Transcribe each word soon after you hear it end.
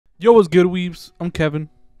Yo, what's good, Weebs? I'm Kevin.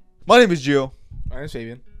 My name is Jill. My name's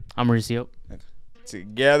Fabian. I'm Mauricio.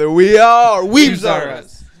 Together we are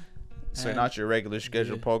WeebsRUs. So And not your regular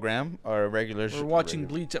scheduled program or regular. We're watching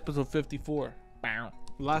Bleach episode 54.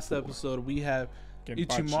 Last episode we have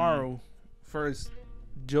Ichimaru first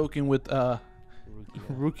joking with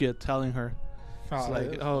Rukia, telling her, it's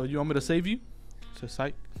like, oh, you want me to save you? So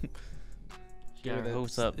psych. Yeah,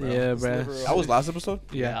 what's up, bro? Yeah, bro. That was last episode.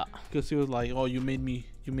 Yeah, because he was like, oh, you made me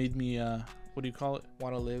what do you call it?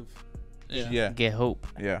 Want to live. Yeah. Get hope.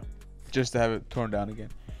 Yeah. Just to have it torn down again.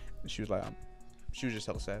 And she was like, she was just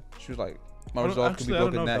hella sad. She was like, my resolve can be Actually, I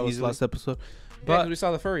don't broken know if that that was easily. last episode. Yeah, But 'cause we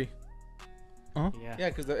saw the furry. Yeah. Yeah,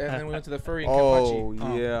 because and then we went to the furry in Oh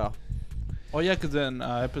Kenpachi. yeah. oh yeah, because then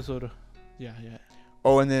episode, yeah.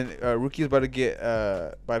 Oh, and then Ruki's about to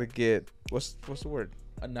get what's the word?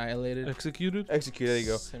 Annihilated. Executed. Executed. There you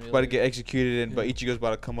go. Simulated. About to get executed, and but Ichigo's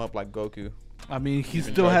about to come up like Goku. I mean, he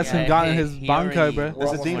Even still though- hasn't Yeah, gotten he- his he bankai, already- bro. That's the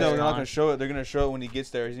almost thing though. like They're not on. gonna show it. They're gonna show it when he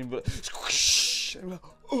gets there. He's gonna be like, squish.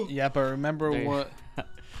 Yeah, but remember There.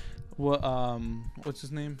 what's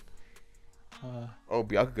his name? Oh,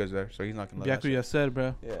 Byakuga's there, so he's not gonna. let that Byakuya said,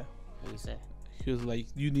 bro. shit. Yeah. What do you say? He was like,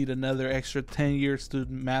 you need another extra 10 years to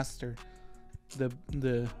master the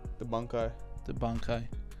The Bankai. bankai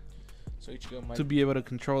So Ichigo might to be able to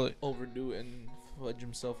control it. overdo it and fudge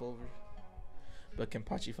himself over. But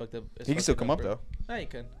Kenpachi fucked up. He can still come up bro. though. Nah, he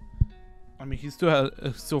can. I mean, he's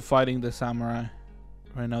still fighting the samurai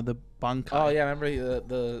right now. The bankai. Oh yeah, remember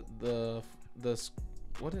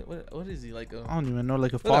what is he like? I don't even know,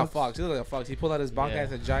 like a Look like a fox. fox. He looked like a fox. He pulled out his bankai Yeah.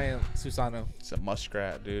 as a giant Susano. It's a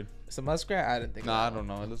muskrat, dude. It's a muskrat. I didn't think. Nah, I it don't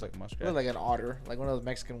know. It looks like a muskrat. looked like an otter, like one of those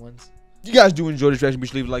Mexican ones. You guys do enjoy this reaction. Be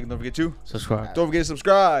sure to leave a like and don't forget to. Subscribe. Don't forget to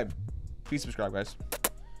subscribe. Please subscribe, guys.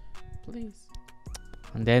 Please.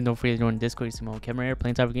 And then don't forget to join Discord. Some more camera here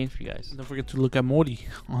playing type of games for you guys. Don't forget to look at Mori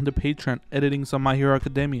on the Patreon, editing some My Hero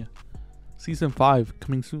Academia. Season 5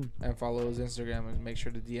 coming soon. And follow his Instagram and make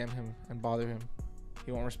sure to DM him and bother him.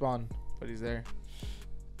 He won't respond, but he's there.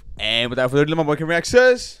 And without further ado, my boy Can React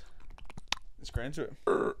says, let's get into it.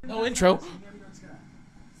 No intro.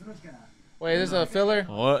 Wait, is this a filler?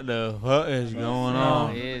 What the fuck is going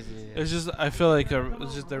What is it? It's just, I feel like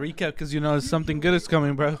it's just a recap because you know something good is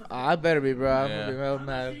coming, bro. I better be, bro. I'm Yeah. gonna be real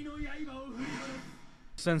mad.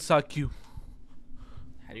 Sensakyu.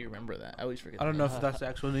 How do you remember that? I always forget. I don't that. know if that's the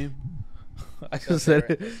actual name. I That's just said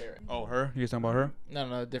right, it. that's right. Oh, her? You guys talking about her?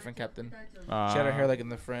 No, different captain. She had her hair like in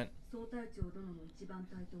the front.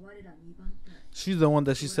 She's the one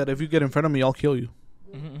that she said, if you get in front of me, I'll kill you.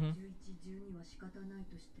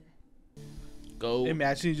 Go.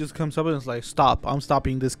 Imagine he just comes up and it's like, stop. I'm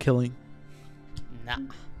stopping this killing. Nah.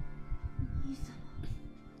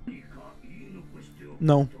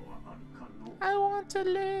 No. I want to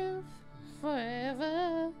live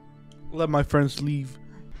forever. Let my friends leave.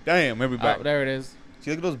 Damn, we'll be back. Oh, there it is. See,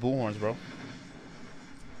 look at those bull horns, bro.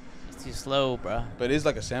 It's too slow, bro. But it is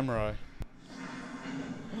like a samurai.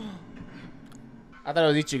 I thought it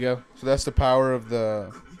was Ichigo. So that's the power of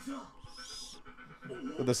the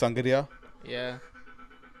Sangaria. Yeah.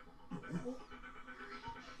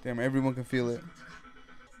 Damn, everyone can feel it.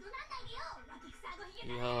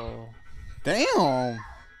 Yo. Damn.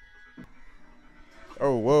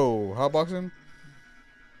 Oh, whoa. Hot boxing?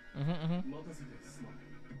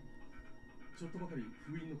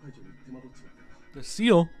 The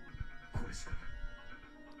seal?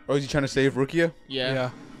 Oh, is he trying to save Rukia? Yeah.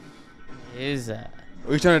 What is that?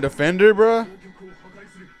 Oh, he's trying to defend her, bro?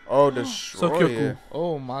 Oh, destroy Sokyoku. it.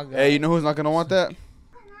 Oh my god. Hey, you know who's not going to want that?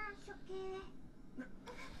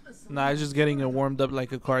 Nah, it's just getting it warmed up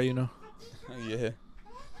like a car, you know. Yeah.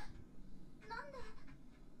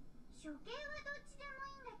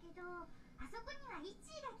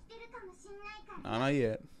 Nah, not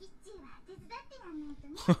yet.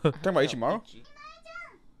 Talking about Ichimaru?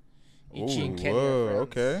 Ichi and Ooh, Ken are whoa, friends.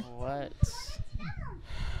 okay. What?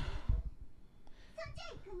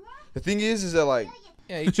 The thing is that, like,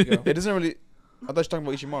 Yeah, Ichigo. it doesn't really... I thought you were talking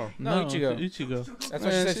about Ichimaru. No, Ichigo. Ichigo. That's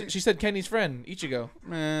what Man, she said. She said Kenny's friend, Ichigo.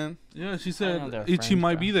 Man. Yeah, she I said know they're Ichi friends,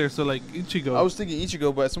 might bro. be there, so like Ichigo. I was thinking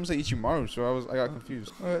Ichigo, but someone said Ichimaru, so I got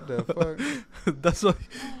confused. What the fuck? That's what.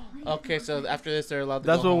 Okay, so after this, they're allowed to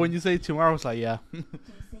That's go what home. when you say tomorrow, I was like, yeah.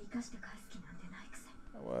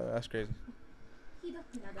 Well, that's crazy.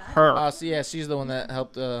 Her. So yeah, she's the one that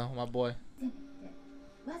helped my boy.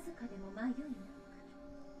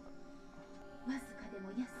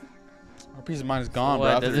 Our peace of mind is gone,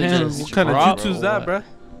 What, bro. does After it this. Damn, just what kind of drop jutsu's or that, what? bro?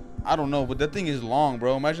 I don't know, but that thing is long,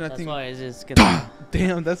 bro. Imagine that That's thing. why it's just gonna.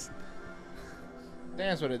 Damn, that's.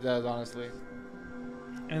 That's what it does, honestly.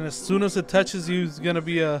 And as soon as it touches you, it's gonna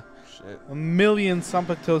be a shit. A million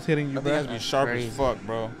Sanpakutos hitting you, I think it has bro. to be sharp Crazy. as fuck,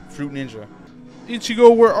 bro. Fruit Ninja.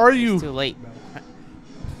 Ichigo, where are you? It's too late, bro.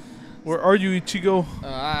 Where are you, Ichigo?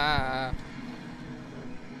 I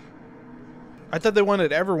thought they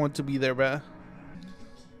wanted everyone to be there, bruh.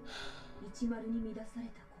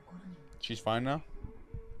 She's fine now?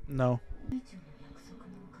 No.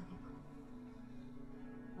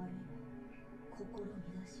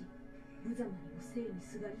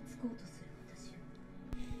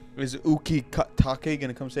 Is Take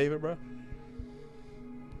gonna come save it, bro?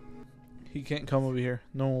 He can't come over here.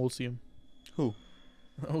 No one will see him. Who?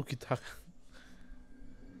 Ukitaka.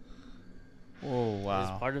 Oh, Is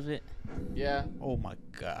wow. part of it. Yeah. Oh, my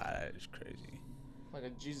God. That is crazy. Like a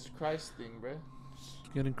Jesus Christ thing, bro.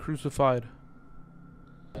 Getting crucified.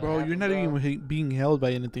 Bro, you're not even being held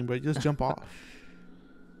by anything, bro. Just jump off.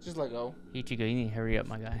 Just let go. Ichigo, you need to hurry up,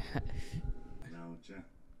 my guy.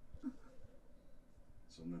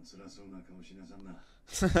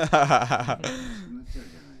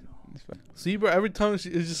 See, bro, every time it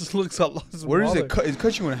just looks a lot smaller. Where is it cut? It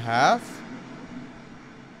cut you in half?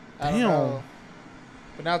 I don't Damn. know.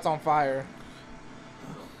 But now it's on fire.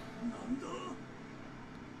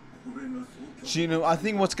 You know, I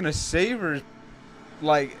think what's gonna save her,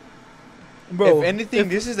 like, Bro, if anything,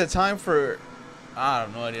 this is the time for. I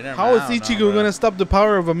don't know. How is Ichigo gonna stop the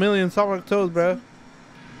power of a million Sanpakutos, bro?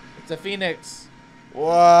 It's a phoenix.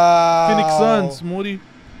 Wow. Phoenix Suns, Mori.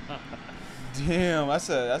 Damn, that's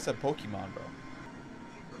a Pokemon, bro.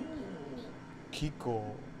 Kiko.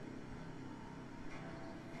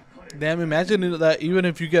 Damn, imagine that even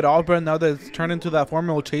if you get off, bro, now that it's turned into that form,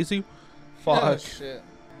 it will chase you. Oh, Fuck. shit.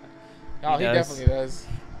 Oh, he does. definitely does.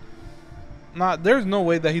 Nah, there's no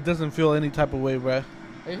way that he doesn't feel any type of way, bro.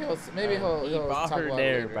 Maybe he'll He brought talk her about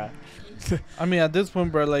there, it later. bro. I mean, at this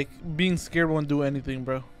point, bro, like, being scared won't do anything,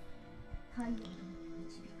 bro. You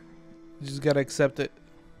just gotta accept it.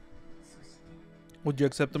 Would you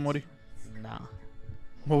accept it, Mori? Nah,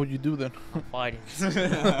 What would you do then? I'm fighting.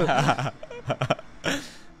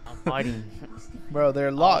 I'm fighting. Bro,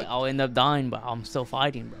 they're locked. I'll end up dying, but I'm still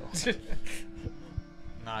fighting, bro.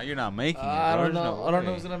 Nah, you're not making it. I bro. don't There's know. no I don't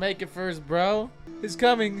know way. who's gonna make it first, bro. He's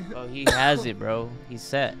coming. Bro, he has it, bro. He's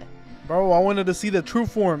set. Bro, I wanted to see the true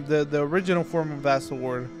form, the original form of that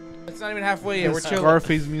sword. It's not even halfway yet. We're It's chilling.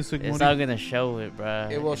 Scarface music, It's Mori. not gonna show it, bro.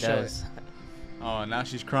 It will show does. Oh, now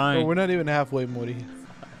she's Bro, crying. we're not even halfway, Mori.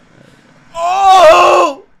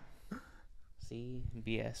 Oh! See,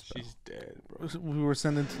 BS, bro. She's dead, bro. We were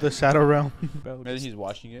sent into the shadow realm. Bro, Maybe he's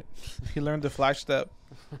watching it. he learned the flash step.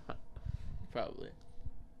 Probably.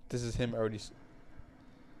 This is him already.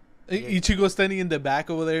 Ichigo standing in the back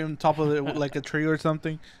over there on top of it, like a tree or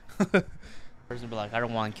something. Person be like, I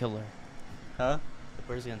don't want to kill her. Huh? The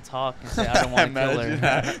person gonna talk and say, I don't want to kill Imagine her.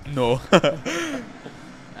 that. No.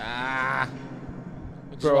 Ah.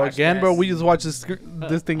 Bro, again, bro, we just watched this thing. I'm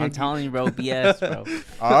again. telling you, bro, BS,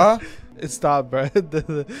 bro. It stopped, bro.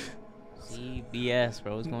 See, BS,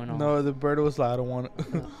 bro. What's going on? No, the bird was like, I don't want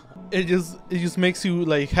it. It just makes you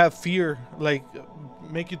like have fear, like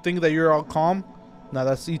make you think that you're all calm. Nah,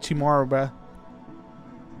 that's Ichimaru, bro.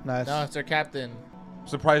 Nah, No, it's our captain.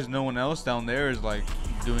 Surprised no one else down there is like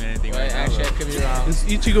doing anything Wait, right now. actually, I though. could be wrong. it's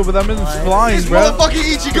Ichigo, but that man's Why? flying, It's bro.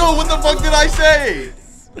 motherfucking Ichigo. What the fuck did I say?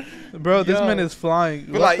 Bro, this Yo. man is flying.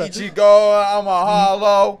 Be What like the- Ichigo, I'm a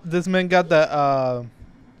hollow. This man got the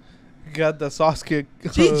Sasuke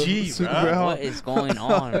GG, suit, bro. What is going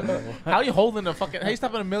on, bro? How are you holding a fucking? How you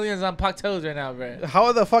stopping a millions on Paktoes right now, bro?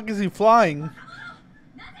 How the fuck is he flying?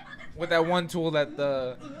 With that one tool that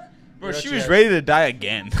the. Bro, she Hiroshi was has. ready to die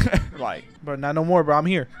again. Like, Bro, not no more, bro. I'm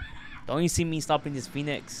here. Don't you see me stopping this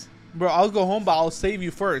Phoenix? Bro, I'll go home, but I'll save you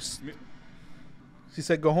first. She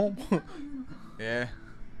said go home. yeah.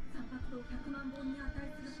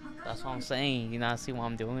 That's what I'm saying. You not see what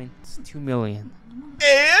I'm doing? It's 2 million.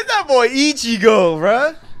 Hey, that's that boy Ichigo,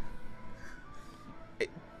 bruh. Hey,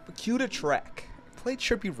 cue the track. Play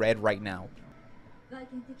Trippy Red right now.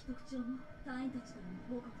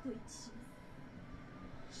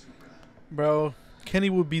 Bro, Kenny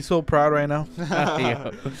would be so proud right now.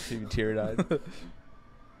 Yo. He'd be teary-eyed.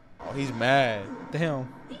 Oh, he's mad. Damn.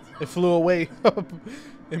 It flew away.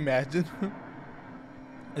 Imagine.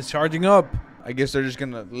 It's charging up. I guess they're just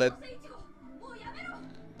gonna let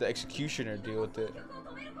the executioner deal with it.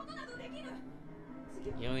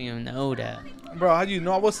 You don't even know that. Bro, how do you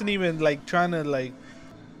know? I wasn't even like trying to like.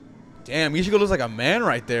 Damn, Ichigo looks like a man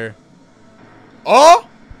right there. Oh!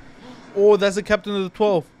 Oh, that's the captain of the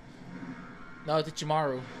 12. No, it's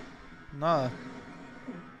Ichimaru. Nah.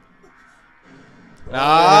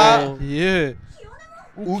 Ah! Yeah.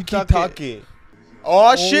 Ukitake.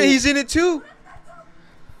 Oh, shit, he's in it too.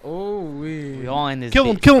 Oh, We all in this. Kill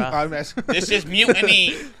him, bitch, kill him. bro. I'm asking. This is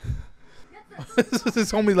mutiny.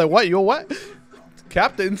 This homie like, what? Yo, what?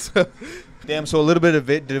 Captains. Damn, so a little bit of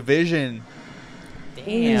division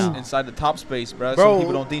Damn. inside the top space, bro. Bro, Some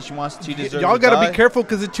people don't think she deserves Y'all to gotta die. be careful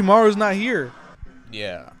because Ichimaru's not here.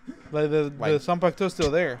 Yeah. Like the Sanpakto's still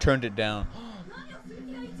there. Turned it down.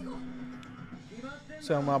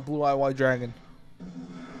 So my blue-eyed white dragon.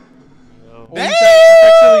 Yo. Oh, he's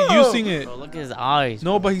actually using it. Bro, look at his eyes.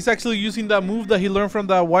 No, but he's actually using that move that he learned from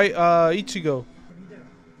that white Ichigo.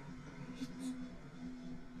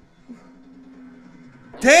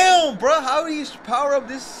 Damn, bro. How did he power up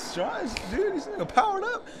this shot? Dude, he's gonna power it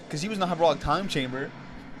up. Because he was not hyperbolic time chamber.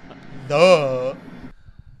 Duh.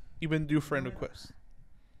 Even do friend request.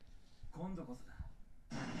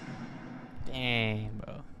 Damn,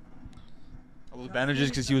 bro. All those bandages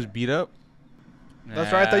because he was beat up?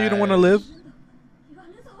 That's right. I thought you didn't want to live.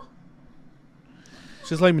 It's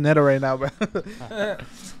just like Mineta right now, bro.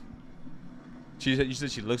 You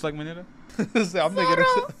said she looks like Mineta? So I'm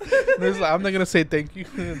not gonna say thank you.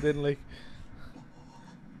 And then like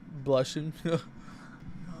blushing. To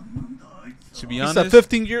be He's honest, a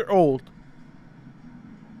 15-year-old.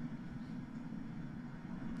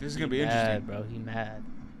 this is going to be He interesting. mad, bro. He mad.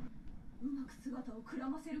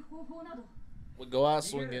 We go out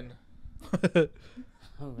swinging.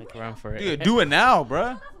 Make a run for it. Dude, do it now,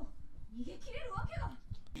 bro.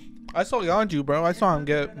 I saw Yanju, bro. I saw him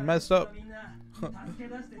get messed up. Fuck.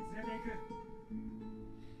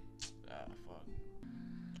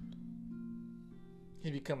 He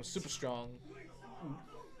becomes super strong.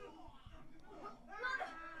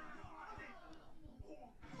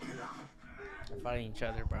 They're fighting each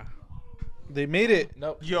other, bro. They made it.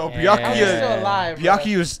 Nope. Yo, Yeah. I'm still alive. bro.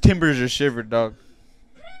 Byakuya's timbers are shivered, dog.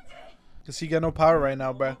 Cause he got no power right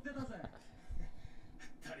now, bro.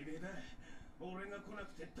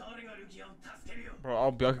 Bro,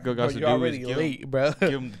 all Byakuya Bro, got to you're do already is give, late, bro.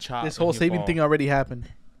 give him the chop. This whole and he'll saving fall. thing already happened.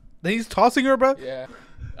 Then he's tossing her, bro. Yeah.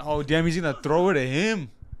 Oh, damn, he's going to throw it at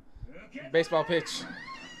him. Baseball pitch.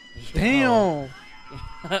 Damn.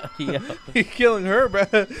 Yo. He's killing her, bro.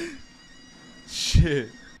 Shit.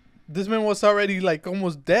 This man was already like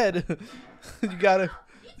almost dead. You gotta.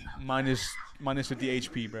 Minus 50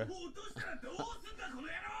 HP, bro.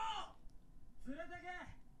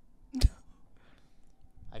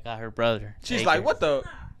 I got her brother. She's Take like, her. what the?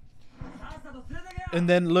 And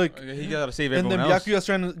then look. He got to save And everyone then else.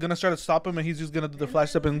 Byakuya's gonna try to stop him, and he's just gonna do the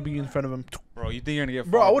flash step and be in front of him. Bro, you think you're going to get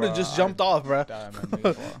Bro, I far, would have just jumped off, bro. Damn, man,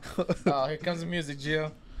 you far. Oh, here comes the music,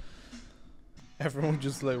 Gio. Everyone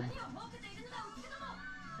just like.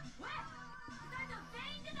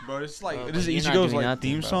 Bro, it's like, Bro, this but is you're not Ichigo's doing like nothing,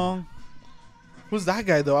 theme bro. song. Who's that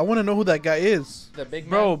guy though? I want to know who that guy is. The big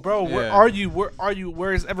man. Bro, where Yeah. are you? Where are you?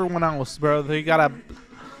 Where is everyone else, bro? They gotta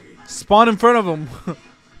spawn in front of him.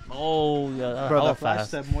 Oh, yeah. Bro, Hella that flash fast.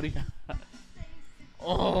 step, Morty.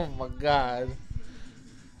 Oh my god.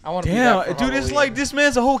 I want to be that Damn, for dude, it's Halloween. like this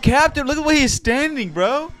man's a whole captain. Look at where he's standing,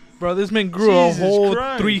 bro. Bro, this man grew Jesus a whole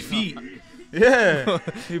Christ. 3 feet. Yeah,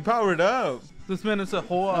 he powered up. This man is a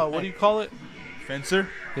whole. What do you call it? Fencer.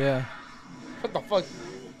 Yeah. What the fuck?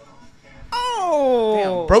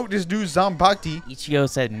 Oh, Damn. broke this dude's Zanpakuto. Ichigo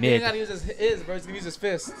said He ain't mid. gotta use his, bro. He's gonna use his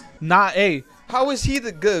fist. Not a. How is he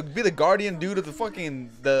be the guardian dude of the fucking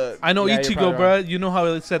the? I know Yeah, you're Ichigo, probably bro. right. You know how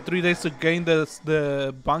it said 3 days to gain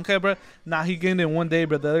the Bankai, bro. Nah, he gained it in 1 day,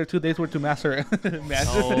 but the other 2 days were to master it.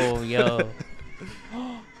 Oh, yo.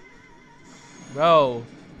 Bro,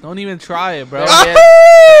 don't even try it, bro. There he is.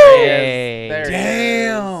 Hey. There he is.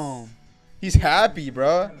 Damn, he's happy,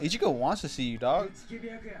 bro. Ichigo wants to see you, dog.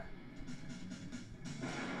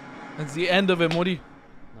 That's the end of it, Mori.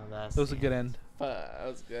 No, that's That was a good end. Fuck, that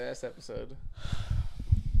was a good ass episode.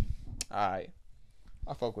 Alright,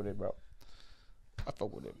 I fuck with it, bro. I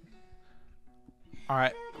fuck with it. All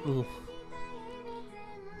right. Ooh.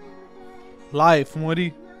 Life,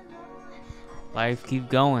 Mori. Life keep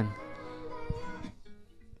going.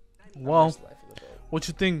 Well, Best life of the boat. what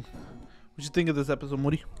you think? What you think of this episode,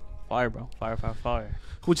 Mori? Fire, bro. Fire, fire, fire.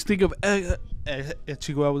 What you think of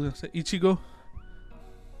Ichigo? I was gonna say Ichigo.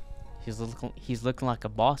 He's looking like a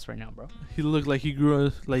boss right now, bro. He looked like he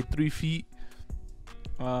grew like 3 feet.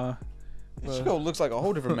 Ichigo looks like a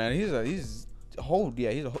whole different man. He's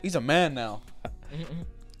a man now. You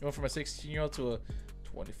went from a 16-year-old to a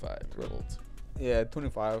 25-year-old. Yeah,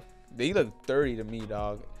 25. They look 30 to me,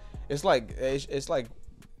 dog. It's like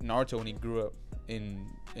Naruto when he grew up in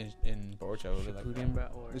Boruto. Shippuden, bro,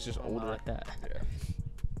 or It's just something older. like that. Yeah.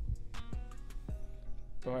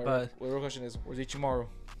 But my But- real question is, where's Ichimaru?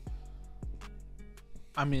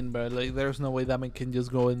 I mean, bro, like there's no way that man can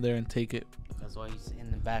just go in there and take it. That's why he's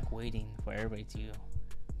in the back waiting for everybody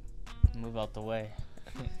to move out the way.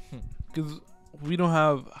 Because we don't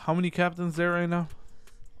have how many captains there right now?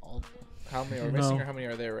 How many are missing or how many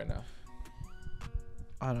are there right now?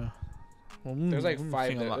 I don't know. Well, There's like we're 5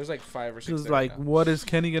 missing a there. lot. There's like 5 or 6 Because there like, right now. what is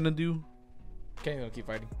Kenny gonna do? Kenny's gonna keep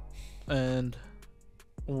fighting. And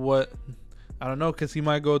what? I don't know. Cause he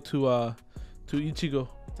might go to Ichigo.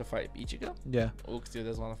 To fight Ichigo? Yeah. Oh, because he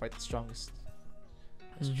doesn't want to fight the strongest.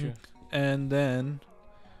 That's Mhm. true. And then,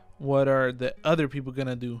 what are the other people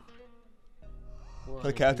gonna do?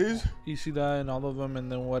 The captains? Ishida and all of them.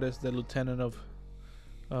 And then what is the lieutenant of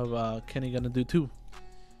Kenny gonna do too?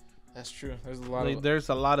 That's true. There's a lot Like, of there's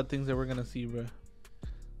a lot of things that we're gonna see, bro.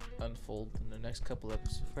 unfold in the next couple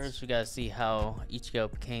episodes. First, we gotta see how Ichigo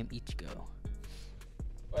became Ichigo.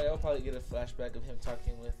 I'll probably get a flashback of him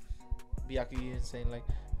talking with Byakuya and saying like,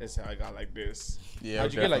 "This is how I got like this. Yeah.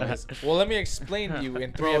 How'd you get like this? Well, let me explain to you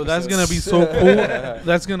in 3 Bro, episodes." that's gonna be so cool.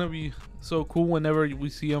 That's gonna be so cool whenever we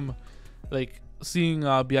see him, like seeing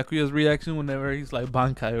Byakuya's reaction whenever he's like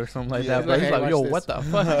Bankai or something like Yeah. that. But he's Hey, like, watch yo, this. what the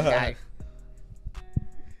fuck? Guy.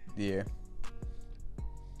 Yeah.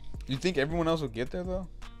 You think everyone else will get there though?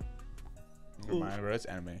 Never mind, bro. It's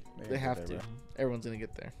anime. They have to. Everyone's gonna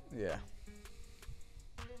get there. Yeah.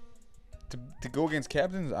 To go against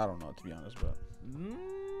captains, I don't know, to be honest, bro.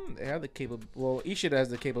 They have the Well, Ishida has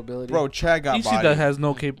the capability. Bro, Chad got Ishida bodied. has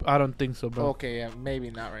no I don't think so, bro. Okay, yeah, maybe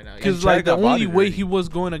not right now. Because Chad like the got only bodied way already. he was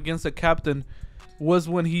going against a captain was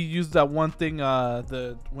when he used that one thing.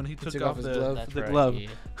 When he took off his the glove. That's the right, glove. yeah.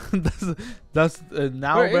 that's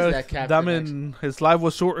now, Where is bro. that captain, Damin, his life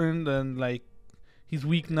was shortened and like he's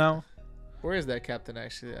weak now. Where is that captain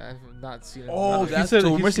actually? I've not seen him. Oh, He that's said so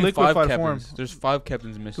we're he's missing 5 liquefied captains. form. There's 5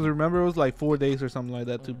 captains Because missing. remember, it was like 4 days or something like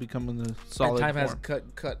that to become in the and solid time form. has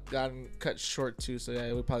gotten cut short too. So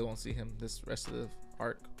yeah, we probably won't see him this rest of the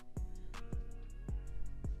arc.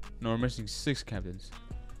 No, we're missing 6 captains.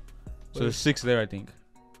 So there's 6 there, I think.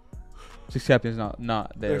 6 captains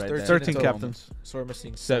not there There's right 13 there. 13 total. captains. So we're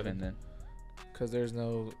missing 7 then. because there's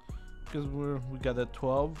no. Because we got the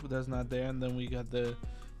 12 that's not there, and then we got the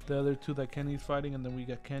other 2 that Kenny's fighting, and then we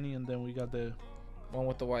got Kenny, and then we got the One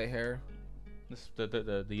with the white hair. This,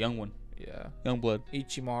 the young one. Yeah. Young blood.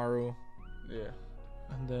 Ichimaru. Yeah.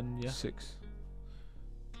 and then yeah. 6.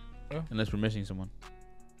 Oh. Unless we're missing someone.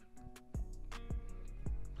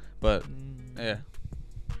 But yeah.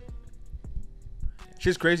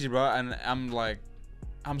 Shit's crazy, bro. And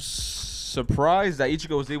I'm surprised that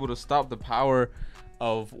Ichigo was able to stop the power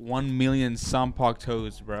of 1 million Sampak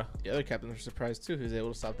toads, bro. The other captains were surprised too. He was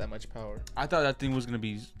able to stop that much power. I thought that thing was gonna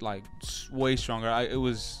be like way stronger. It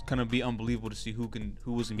was gonna be unbelievable to see who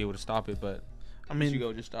was gonna be able to stop it, but I mean,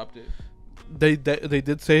 Ichigo just stopped it. they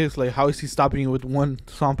did say it's like, how is he stopping it with 1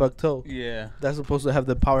 Sampak toe? Yeah, That's supposed to have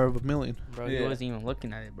the power of 1 million. Bro, Yeah. he wasn't even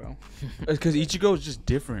looking at it, bro. it's because Ichigo is just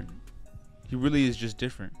different. He really is just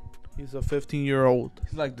different. He's a 15-year-old.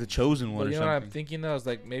 He's like the chosen one But or you know what I'm something. thinking though? Is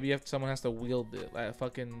like maybe if someone has to wield it, like a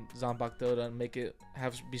fucking Zanbakuto, and make it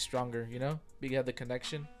be stronger. You know, you have the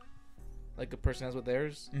connection, like a person has with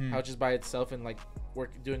theirs. Mhm. How it's just by itself and like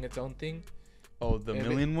doing its own thing. Oh, the Maybe-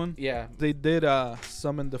 million one? Yeah. They did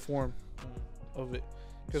summon the form of it,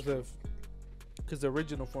 because the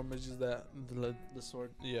original form is just that the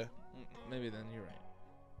sword. Yeah, Maybe then you're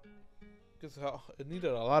right. because it needed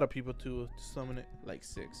a lot of people to summon it. Like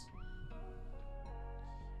 6.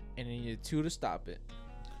 And you needed 2 to stop it.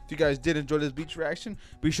 If you guys did enjoy this Bleach reaction,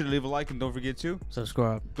 be sure to leave a like and don't forget to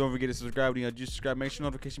Subscribe. Don't forget to subscribe. When you just subscribe, make sure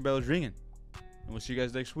notification bell is ringing. And we'll see you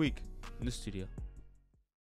guys next week in the studio.